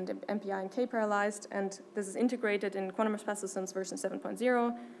and MPI and K parallelized, and this is integrated in Quantum Espresso since version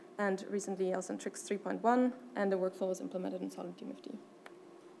 7.0 and recently also in Trix 3.1, and the workflow is implemented in solid DMFT.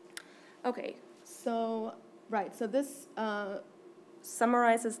 Okay, so this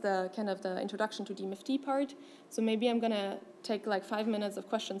summarizes the introduction to DMFT part. So maybe I'm gonna take like 5 minutes of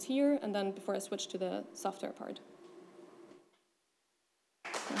questions here, and then before I switch to the software part.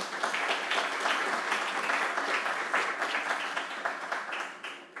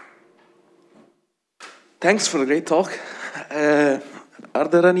 Thanks for the great talk. Are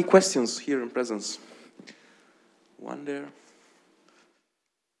there any questions here in presence? One there.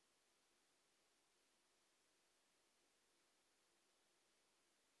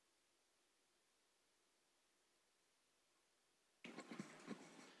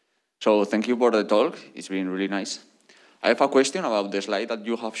 So thank you for the talk. It's been really nice. I have a question about the slide that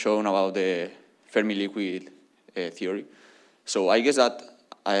you have shown about the Fermi liquid theory. So I guess that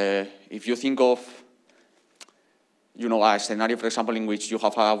if you think of, you know, a scenario, for example, in which you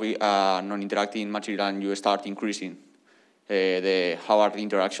have a non-interacting material and you start increasing the Howard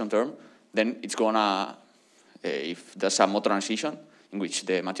interaction term, then it's gonna, if there's a mode transition in which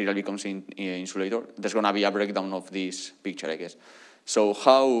the material becomes insulator, there's gonna be a breakdown of this picture, I guess. So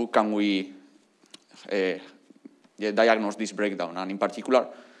how can we diagnose this breakdown? And in particular,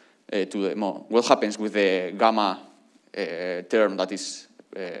 what happens with the gamma term that is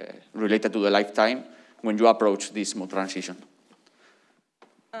related to the lifetime when you approach this mode transition?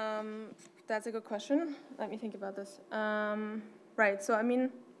 That's a good question. Let me think about this. Right, so I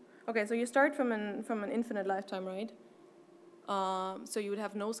mean, okay, so you start from an infinite lifetime, right? So you would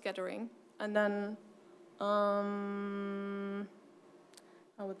have no scattering, and then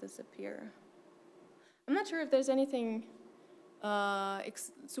how would this appear? I'm not sure if there's anything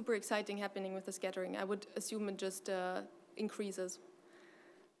super exciting happening with the scattering. I would assume it just increases.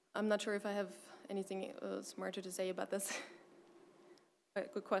 I'm not sure if I have anything smarter to say about this.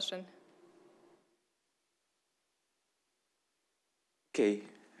 But good question. Okay,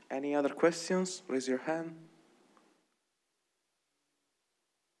 any other questions? Raise your hand.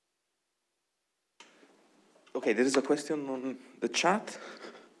 Okay, there is a question on the chat.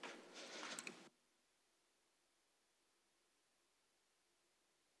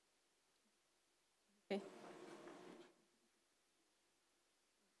 Okay.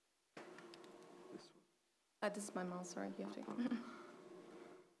 This is my mouse, sorry, you have to.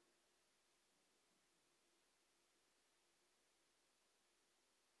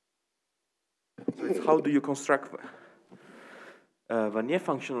 So it's how do you construct Wannier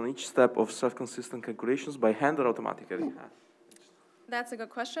function on each step of self-consistent calculations by hand or automatically? That's a good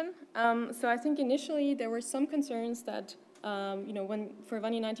question. So I think initially there were some concerns that, you know, when for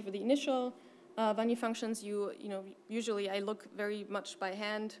Wannier 90 for the initial Wannier functions, usually I look very much by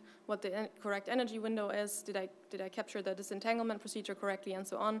hand what the correct energy window is. Did I capture the disentanglement procedure correctly, and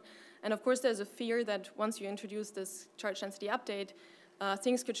so on. And of course, there's a fear that once you introduce this charge density update,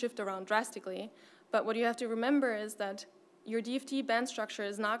 things could shift around drastically. But what you have to remember is that your DFT band structure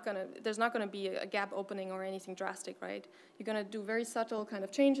is not gonna, there's not gonna be a gap opening or anything drastic, right? You're gonna do very subtle kind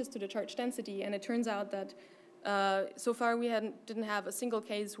of changes to the charge density, and it turns out that so far we didn't have a single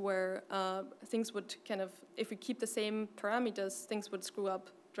case where things would kind of, if we keep the same parameters, things would screw up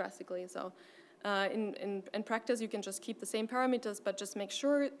drastically. So in practice, you can just keep the same parameters, but just make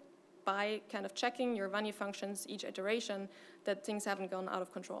sure by kind of checking your Wannier functions each iteration that things haven't gone out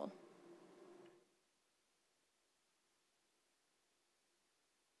of control.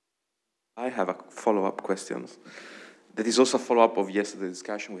 I have a follow-up question. That is also a follow-up of yesterday's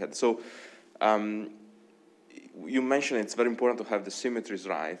discussion we had. So you mentioned it's very important to have the symmetries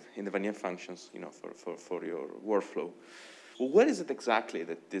right in the Wannier functions, you know, for your workflow. Well, what is it exactly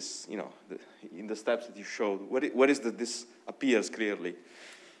that this, you know, in the steps that you showed, what is that this appears clearly?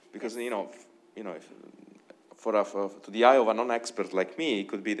 Because you know, if to the eye of a non-expert like me, it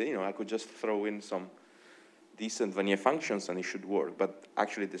could be that, you know, I could just throw in some decent Wannier functions and it should work, but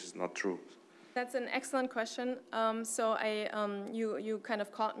actually this is not true. That's an excellent question. So you kind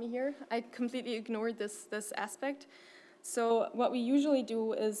of caught me here. I completely ignored this aspect. So what we usually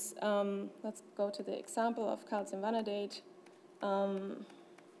do is, let's go to the example of calcium vanadate.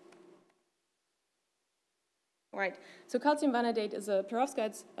 Right. So calcium vanadate is a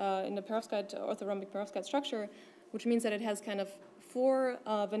perovskite in the perovskite orthorhombic perovskite structure, which means that it has kind of 4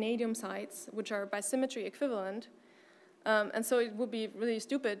 vanadium sites, which are by symmetry equivalent. And so it would be really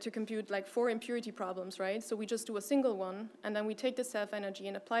stupid to compute like 4 impurity problems, right? So we just do a single one, and then we take the self-energy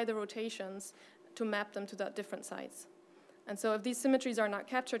and apply the rotations to map them to the different sites. And so if these symmetries are not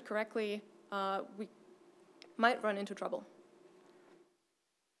captured correctly, we might run into trouble.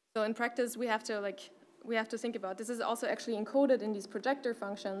 So in practice, we have to think about, this is also actually encoded in these projector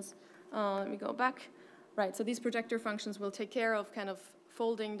functions. Let me go back. Right, so these projector functions will take care of kind of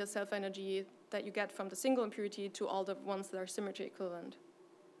folding the self-energy that you get from the single impurity to all the ones that are symmetry equivalent.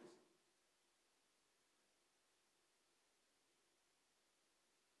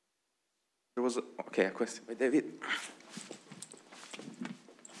 There was, a question by David.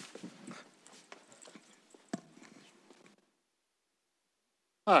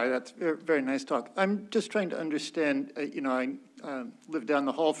 Hi, that's a very nice talk. I'm just trying to understand, I live down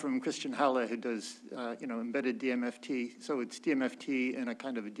the hall from Christian Halle, who does, embedded DMFT. So it's DMFT in a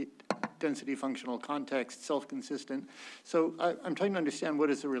kind of a density functional context, self-consistent. So I'm trying to understand what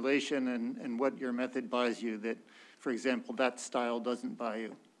is the relation and what your method buys you that, for example, that style doesn't buy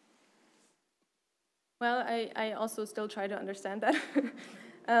you. Well, I also still try to understand that.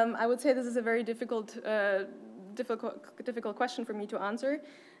 I would say this is a very difficult question for me to answer.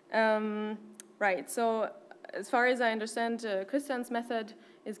 Right. So, as far as I understand, Christian's method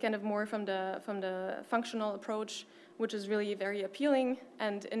is kind of more from the functional approach, which is really very appealing,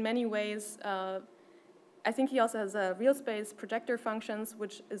 and in many ways, I think he also has real space projector functions,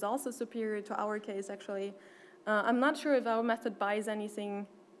 which is also superior to our case. Actually, I'm not sure if our method buys anything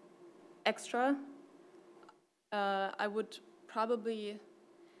extra. I would probably,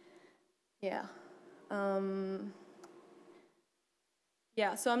 yeah.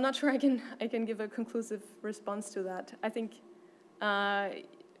 Yeah, so I'm not sure I can give a conclusive response to that. I think,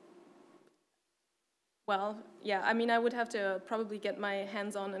 well, yeah, I mean, I would have to probably get my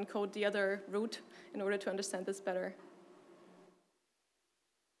hands on and code the other route in order to understand this better.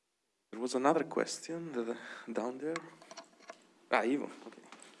 There was another question down there. Ivo, okay.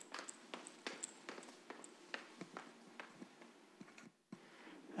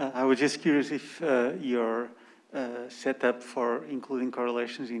 I was just curious if your setup for including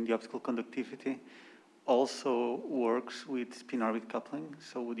correlations in the optical conductivity also works with spin-orbit coupling.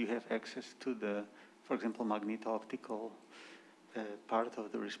 So would you have access to the, for example, magneto-optical part of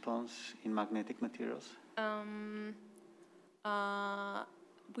the response in magnetic materials?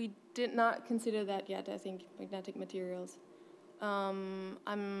 We did not consider that yet, I think, magnetic materials. I'm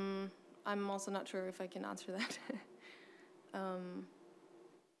also not sure if I can answer that.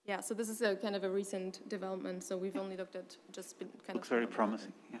 Yeah, so this is a kind of a recent development, so we've only looked at just been kind Looks very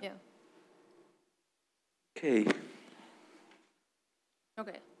promising. Yeah. Okay.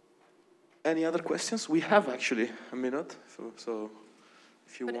 Okay. Any other questions? We have actually a minute, so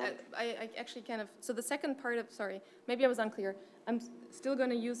if you want. I actually kind of, so the second part of, sorry, maybe I was unclear. I'm still going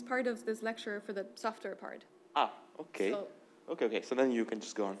to use part of this lecture for the software part. Ah, okay. So, okay, so then you can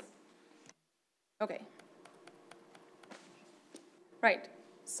just go on. Okay. Right.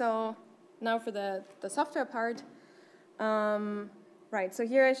 So now for the software part. Right, so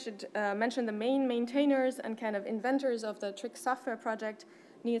here I should mention the main maintainers and kind of inventors of the TRIX software project.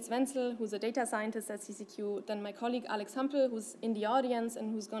 Niels Wenzel, who's a data scientist at CCQ, then my colleague Alex Hampel, who's in the audience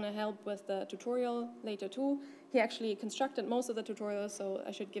and who's going to help with the tutorial later too. He actually constructed most of the tutorial, so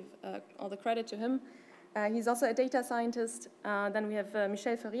I should give all the credit to him. He's also a data scientist. Then we have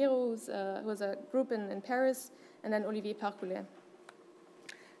Michel Ferrero, who has a group in Paris, and then Olivier Parcoulet.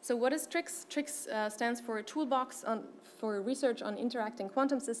 So what is TRIX? TRIX stands for a toolbox for research on interacting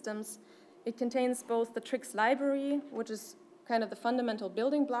quantum systems. It contains both the TRIX library, which is kind of the fundamental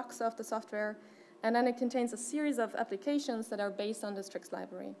building blocks of the software, and then it contains a series of applications that are based on this TRIX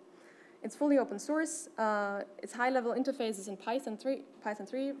library. It's fully open source. Its high-level interface is in Python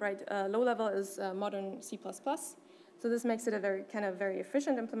 3, right? Low level is modern C++. So this makes it a very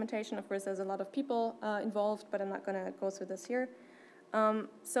efficient implementation. Of course, there's a lot of people involved, but I'm not going to go through this here.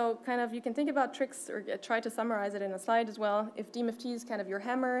 So kind of you can think about TRIX, or try to summarize it in a slide as well. If DMFT is kind of your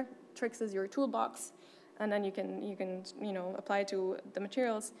hammer, TRIX is your toolbox, and then you can apply to the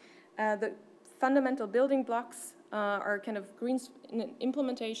materials. The fundamental building blocks are kind of an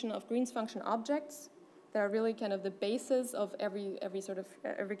implementation of Green's function objects that are really kind of the basis of every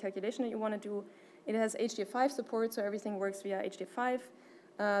calculation that you want to do. It has HDF5 support, so everything works via HDF5.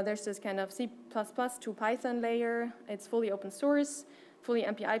 There's this kind of C++ to Python layer. It's fully open source, fully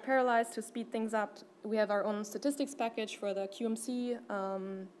MPI parallelized to speed things up. We have our own statistics package for the QMC,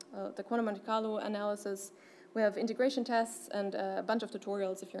 the quantum Monte Carlo analysis. We have integration tests and a bunch of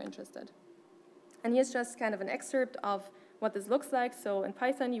tutorials if you're interested. And here's just kind of an excerpt of what this looks like. So in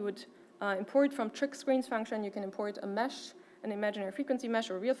Python, you would import from TRIX Green's function. You can import a mesh, an imaginary frequency mesh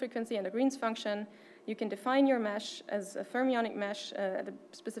or real frequency, and a Green's function. You can define your mesh as a fermionic mesh at a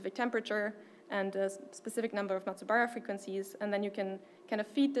specific temperature and a specific number of Matsubara frequencies, and then you can kind of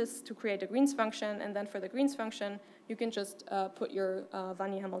feed this to create a Green's function, and then for the Green's function, you can just put your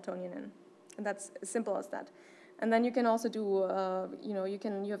Wannier Hamiltonian in, and that's as simple as that. And then you can also do,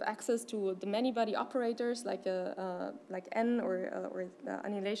 you have access to the many-body operators like N or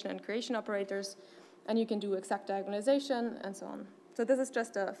annihilation and creation operators, and you can do exact diagonalization and so on. So this is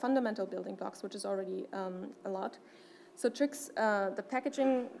just a fundamental building blocks, which is already a lot. So TRIX, the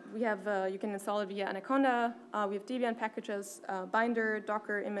packaging, we have, you can install it via Anaconda. We have Debian packages, Binder,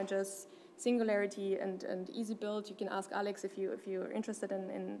 Docker images, Singularity and easy build. You can ask Alex if you're interested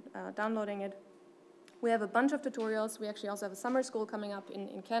in downloading it. We have a bunch of tutorials. We actually also have a summer school coming up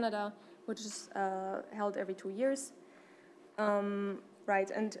in Canada, which is held every 2 years.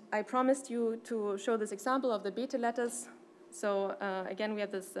 Right, and I promised you to show this example of the beta lattice. So again, we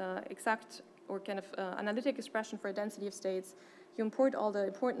have this exact or kind of analytic expression for a density of states. You import all the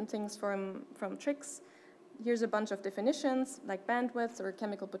important things from tricks. Here's a bunch of definitions, like bandwidth or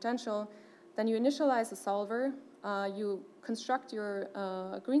chemical potential. Then you initialize a solver. You construct your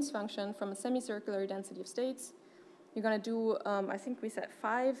Green's function from a semicircular density of states. You're going to do, I think we said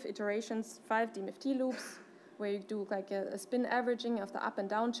 5 iterations, 5 DMFT loops, where you do like a spin averaging of the up and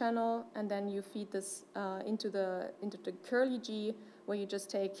down channel, and then you feed this into the curly G, where you just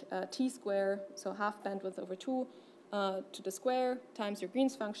take t square, so half bandwidth over 2, to the square times your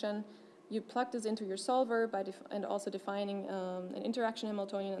Green's function. You plug this into your solver and also defining an interaction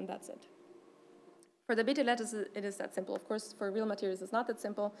Hamiltonian, and that's it. For the beta lattice, it is that simple. Of course, for real materials, it's not that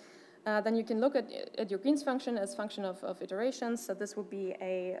simple. Then you can look at your Green's function as function of iterations. So this would be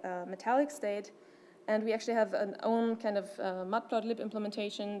a metallic state. And we actually have an own kind of matplotlib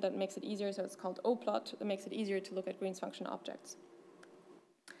implementation that makes it easier. So it's called oplot, that makes it easier to look at Green's function objects.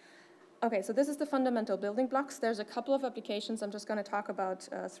 Okay, so this is the fundamental building blocks. There's a couple of applications. I'm just going to talk about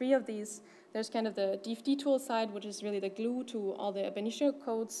 3 of these. There's kind of the DFT tool side, which is really the glue to all the ab initio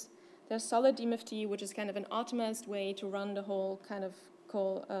codes. There's solid DMFT, which is kind of an optimized way to run the whole kind of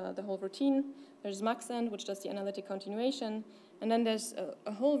the whole routine. There's Maxent, which does the analytic continuation. And then there's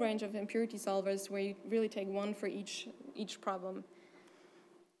a whole range of impurity solvers where you really take one for each problem.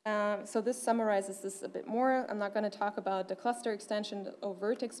 So this summarizes this a bit more. I'm not going to talk about the cluster extension or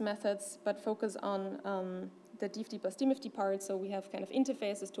vertex methods, but focus on the DFT+DMFT part. So we have kind of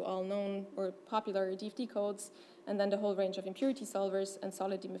interfaces to all known or popular DFT codes, and then the whole range of impurity solvers and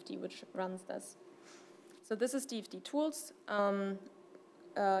solid DMFT, which runs this. So this is DFT tools.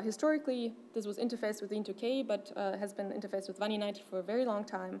 Historically, this was interfaced with Lean2K, but has been interfaced with Wannier 90 for a very long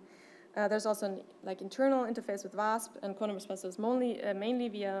time. There's also an internal interface with WASP, and quantum response is mainly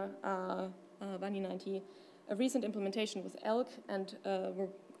via Wannier 90. A recent implementation with ELK, and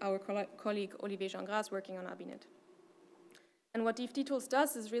our colleague Olivier Jean-Gras working on Abinet. And what DFT tools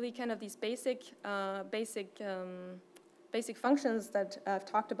does is really kind of these basic functions that I've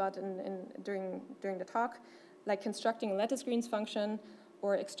talked about during the talk, like constructing a lattice Green's function,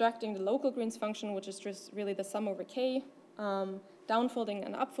 or extracting the local Green's function, which is just really the sum over k, downfolding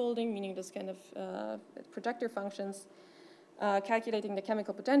and upfolding, meaning this kind of projector functions, calculating the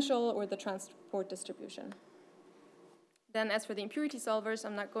chemical potential or the transport distribution. Then as for the impurity solvers,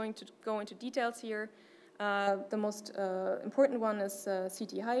 I'm not going to go into details here. The most important one is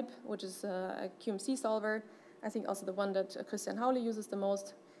CT-Hype, which is a QMC solver. I think also the one that Christian Haule uses the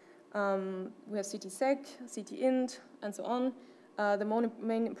most. We have CT-Sec, CT-Int, and so on. The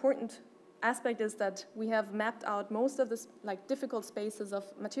main important aspect is that we have mapped out most of this difficult spaces of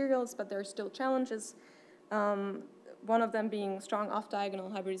materials, but there are still challenges. One of them being strong off-diagonal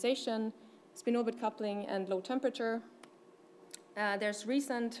hybridization, spin-orbit coupling, and low temperature. There's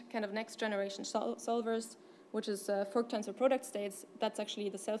recent kind of next generation solvers, which is fork tensor product states. That's actually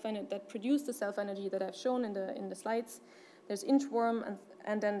the self-energy that produced the self-energy that I've shown in the slides. There's Inchworm,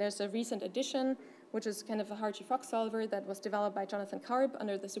 and then there's a recent addition, which is kind of a Hartree-Fock solver that was developed by Jonathan Karp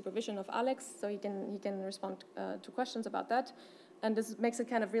under the supervision of Alex, so he can respond to questions about that. And this makes it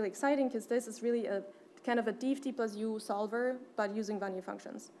kind of really exciting, because this is really a kind of a DFT plus U solver, but using Wannier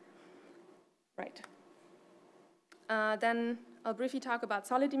functions. Right. Then I'll briefly talk about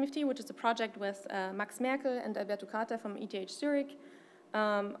solid DMFT, which is a project with Max Merkel and Alberto Carter from ETH Zurich,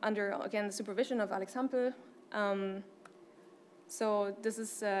 under, again, the supervision of Alex Hampel. So this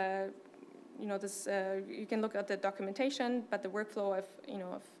is, you can look at the documentation, but the workflow,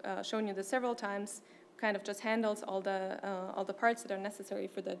 I've shown you this several times, kind of just handles all the parts that are necessary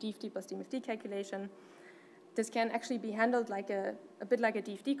for the DFT plus DMFT calculation. This can actually be handled like a bit like a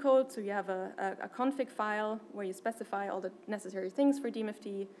DFT code. So you have a config file where you specify all the necessary things for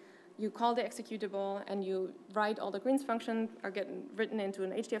DMFT. You call the executable, and you write all the Green's function are getting written into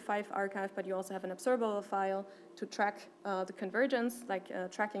an HDF5 archive, but you also have an observable file to track the convergence, like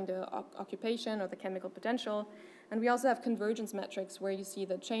tracking the occupation or the chemical potential. And we also have convergence metrics where you see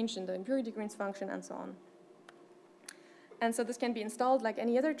the change in the impurity Green's function and so on. And so this can be installed like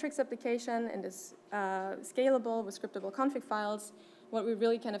any other tricks application, and is scalable with scriptable config files. What we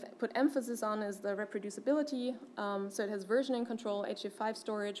really kind of put emphasis on is the reproducibility. So it has versioning control, HDF5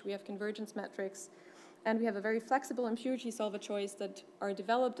 storage, we have convergence metrics, and we have a very flexible impurity solver choice that are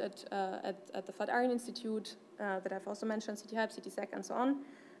developed at the Flatiron Institute that I've also mentioned, CT-Hype, CT-Sec, and so on.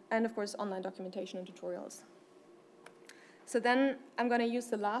 and of course online documentation and tutorials. So then I'm going to use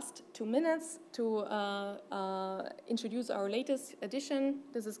the last 2 minutes to introduce our latest addition.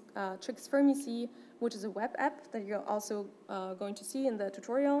 This is Trix Fermi-C, which is a web app that you're also going to see in the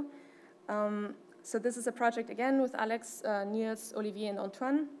tutorial. So this is a project again with Alex, Niels, Olivier, and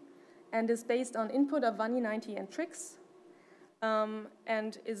Antoine, and is based on input of Wannier 90 and Trix,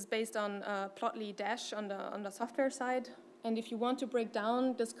 and is based on Plotly Dash on the software side. And if you want to break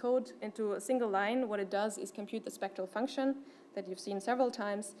down this code into a single line, what it does is compute the spectral function that you've seen several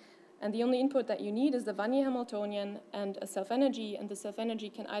times. And the only input that you need is the Wannier Hamiltonian and a self-energy. And the self-energy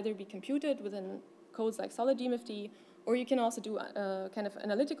can either be computed within codes like solid DMFT, or you can also do kind of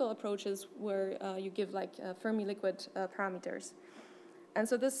analytical approaches where you give like Fermi liquid parameters. And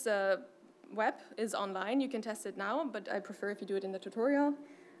so this web is online. You can test it now, but I prefer if you do it in the tutorial.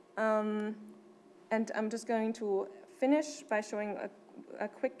 And I'm just going to finish by showing a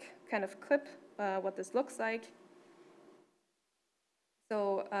quick kind of clip what this looks like.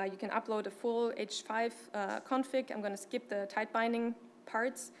 So you can upload a full H5 config. I'm going to skip the tight binding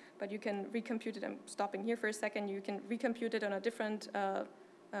parts, but you can recompute it. I'm stopping here for a second. You can recompute it on a different,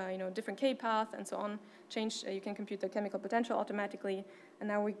 different K path and so on. You can compute the chemical potential automatically. And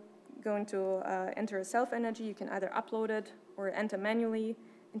now we're going to enter a self-energy. You can either upload it or enter manually,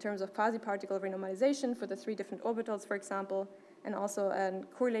 in terms of quasi-particle renormalization for the 3 different orbitals, for example, and also a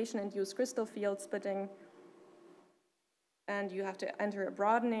correlation-induced crystal field splitting. And you have to enter a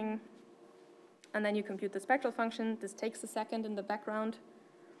broadening, and then you compute the spectral function. This takes a second in the background.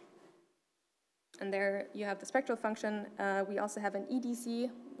 And there you have the spectral function. We also have an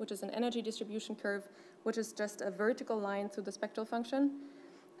EDC, which is an energy distribution curve, which is just a vertical line through the spectral function.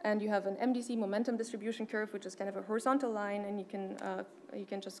 And you have an MDC, momentum distribution curve, which is kind of a horizontal line, and you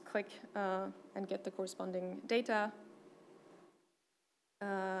can just click and get the corresponding data.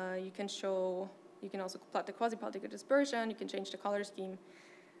 You can also plot the quasi-particle dispersion, you can change the color scheme,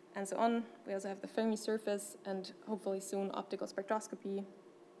 and so on. We also have the Fermi surface, and hopefully soon optical spectroscopy.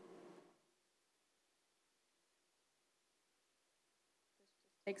 This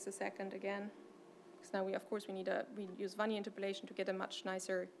just takes a second again. Because now we use Wannier interpolation to get a much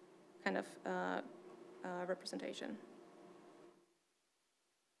nicer kind of representation.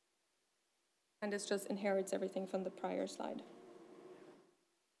 And this just inherits everything from the prior slide.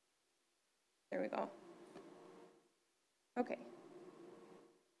 There we go. Okay.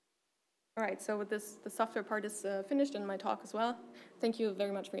 All right, so with this, the software part is finished and my talk as well. Thank you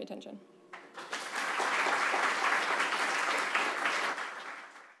very much for your attention.